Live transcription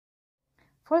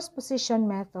First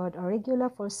position method or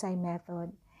REGULA FALSI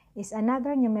method is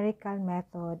another numerical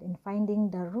method in finding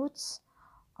the roots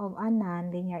of a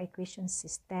non-linear equation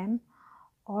system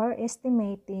or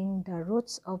estimating the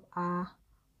roots of a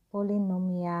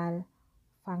polynomial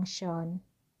function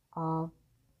of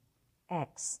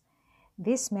x.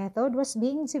 This method was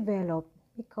being developed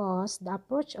because the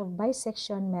approach of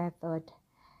bisection method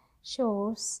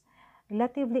shows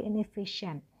relatively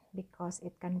inefficient because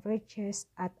it converges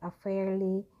at a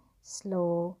fairly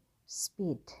slow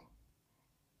speed.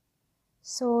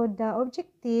 So the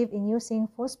objective in using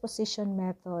first position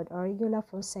method or REGULA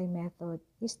FALSI method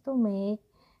is to make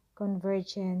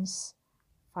convergence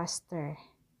faster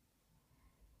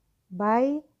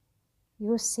by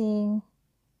using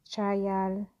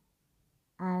trial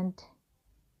and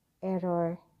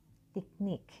error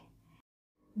technique.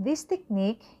 This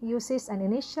technique uses an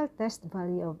initial test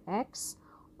value of x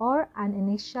or an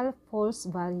initial false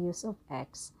values of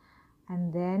x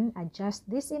and then adjust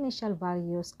these initial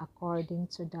values according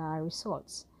to the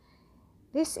results.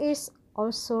 This is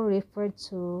also referred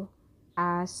to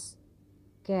as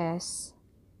guess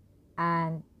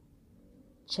and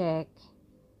check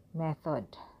method.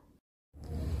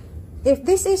 If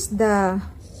this is the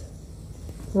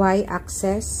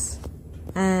y-axis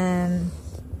and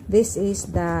this is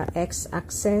the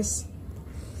x-axis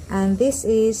and this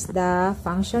is the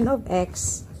function of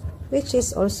x, which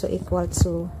is also equal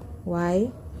to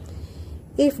y.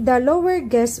 If the lower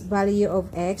guess value of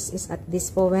x is at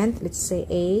this point, let's say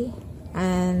a,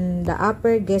 and the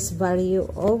upper guess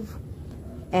value of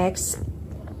x,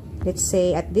 let's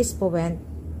say at this point,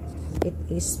 it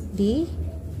is b,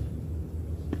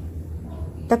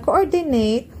 the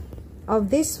coordinate of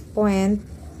this point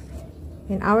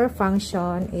in our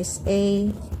function is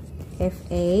a,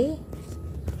 fa,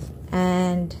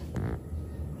 and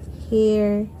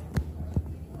here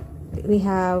we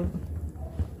have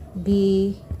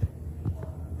b,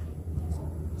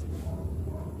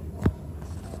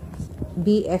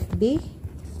 bfb.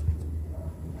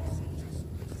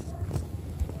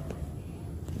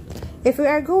 If we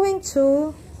are going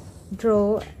to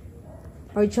draw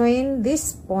or join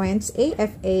these points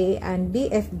AFA and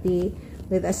BFB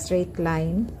with a straight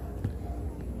line,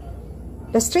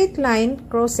 the straight line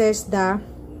crosses the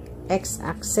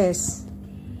x-axis.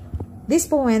 This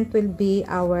point will be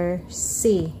our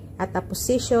C at a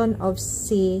position of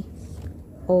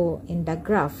CO in the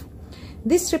graph.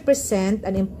 This represents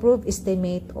an improved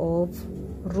estimate of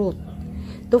root.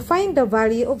 To find the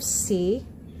value of C,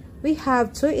 we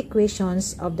have two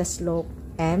equations of the slope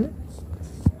m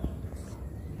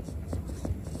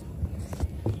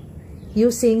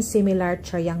using similar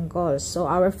triangles. So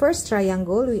our first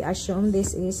triangle, we assume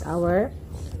this is our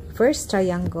first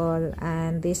triangle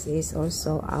and this is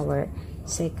also our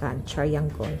second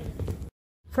triangle.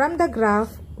 From the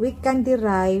graph, we can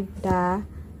derive the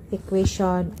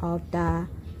equation of the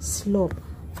slope.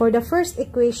 For the first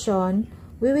equation,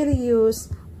 we will use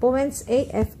points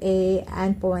AFA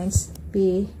and points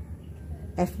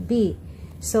BFB.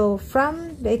 So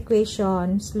from the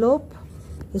equation, slope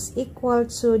is equal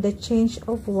to the change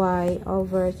of y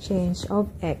over change of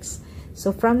x.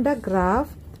 So from the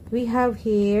graph, we have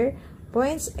here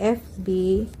points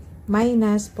FB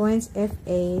minus points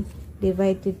FA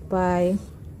divided by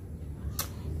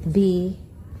B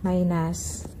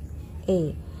minus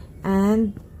A.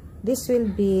 And this will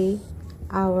be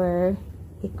our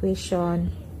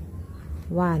equation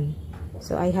 1.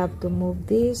 So I have to move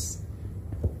this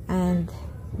and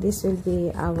this will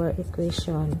be our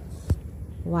equation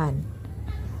 1.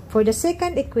 For the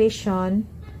second equation,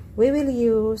 we will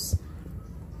use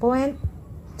point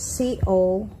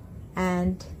CO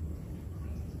and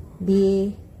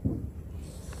BFB.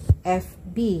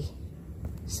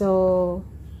 So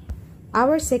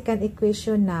our second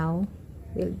equation now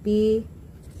will be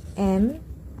M.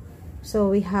 So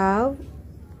we have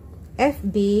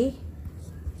FB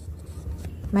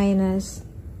minus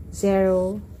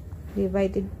 0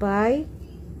 divided by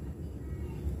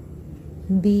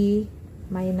B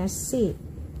minus C.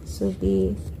 So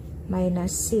B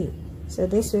minus C. So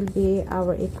this will be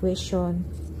our equation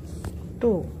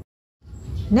 2.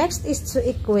 Next is to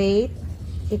equate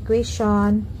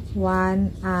equation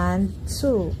 1 and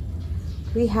 2.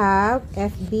 We have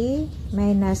FB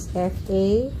minus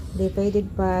FA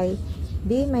divided by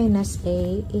B minus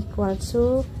A equal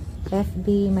to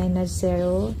FB minus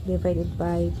 0 divided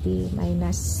by B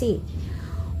minus C.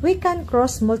 We can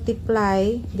cross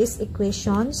multiply these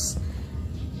equations,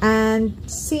 and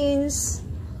since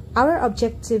our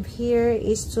objective here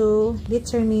is to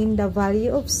determine the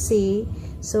value of C,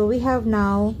 so we have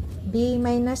now B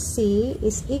minus C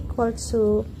is equal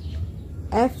to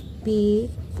FB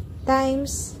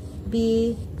times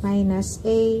B minus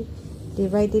A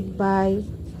divided by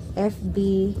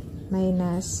FB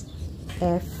minus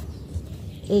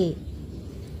FA.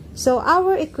 So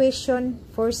our equation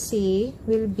for C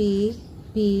will be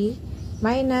B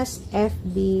minus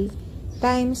FB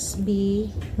times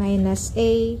B minus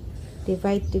A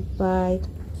divided by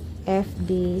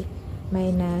FB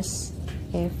minus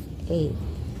FA.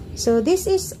 So this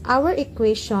is our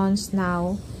equations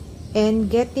now, and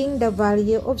getting the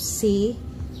value of C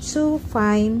to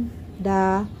find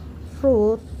the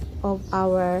root of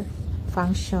our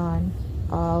function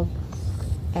of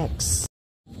X.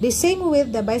 The same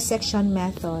with the bisection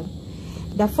method.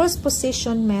 The first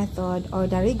position method or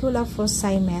the regular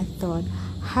FALSI method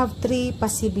have three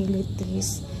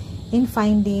possibilities in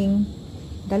finding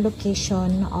the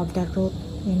location of the root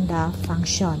in the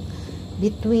function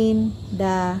between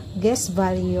the guess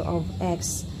value of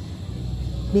X,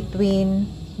 between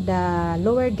the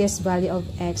lower guess value of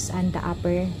X and the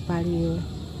upper value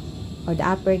or the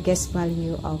upper guess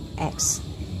value of X.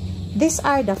 These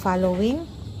are the following.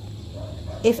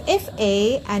 If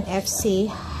FA and FC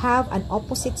have an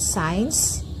opposite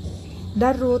signs,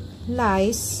 the root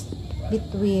lies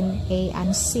between A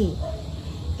and C.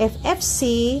 If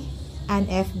FC and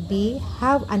FB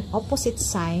have an opposite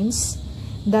signs,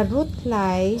 the root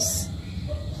lies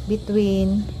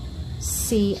between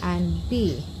C and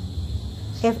B.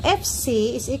 If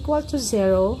FC is equal to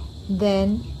 0,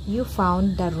 then you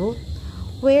found the root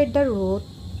where the root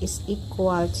is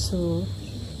equal to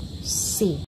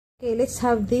C. Okay, let's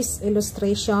have this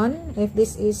illustration. If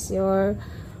this is your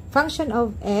function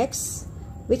of X,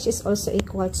 which is also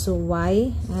equal to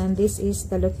Y, and this is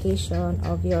the location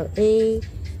of your A,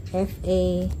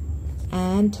 FA,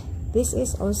 and this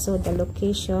is also the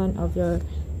location of your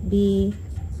B,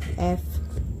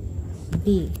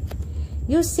 FB.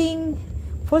 Using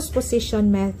first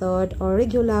position method or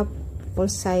regular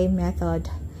FALSI method,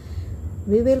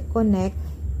 we will connect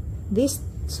these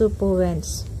two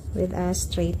points with a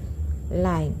straight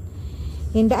line.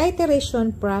 In the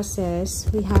iteration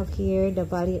process, we have here the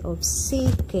value of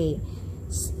CK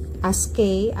as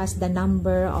K as the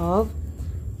number of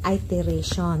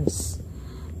iterations.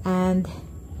 And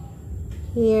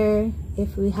here,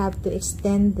 if we have to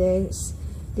extend this,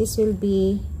 this will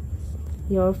be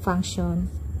your function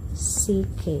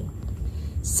CK.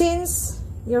 Since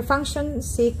your function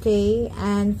CK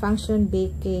and function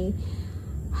BK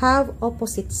have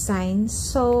opposite signs,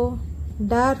 so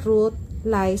the root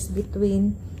lies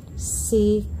between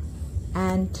C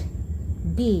and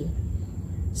B.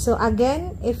 So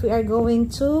again, if we are going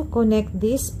to connect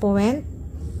this point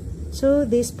to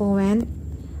this point,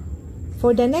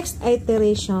 for the next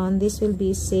iteration, this will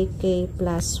be CK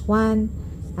plus 1,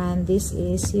 and this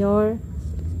is your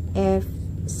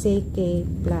FCK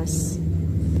plus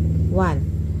 1.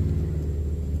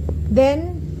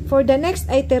 Then for the next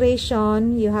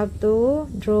iteration, you have to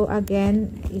draw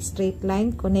again a straight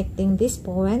line connecting this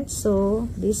point. So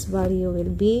this value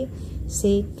will be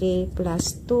CK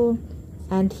plus 2,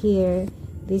 and here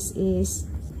this is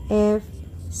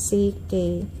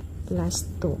FCK plus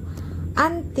 2,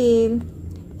 until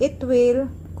it will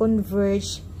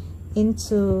converge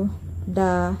into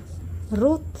the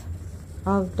root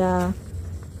of the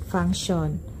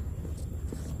function,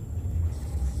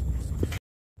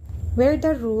 where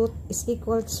the root is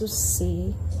equal to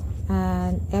C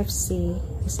and FC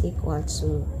is equal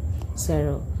to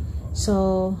 0.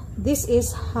 So this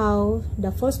is how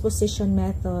the first position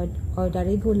method or the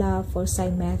regular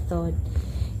FALSI method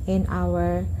in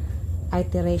our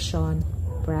iteration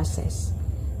process.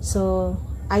 So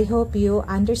I hope you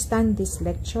understand this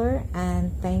lecture,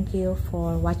 and thank you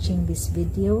for watching this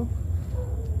video.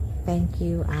 Thank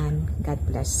you and God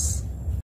bless.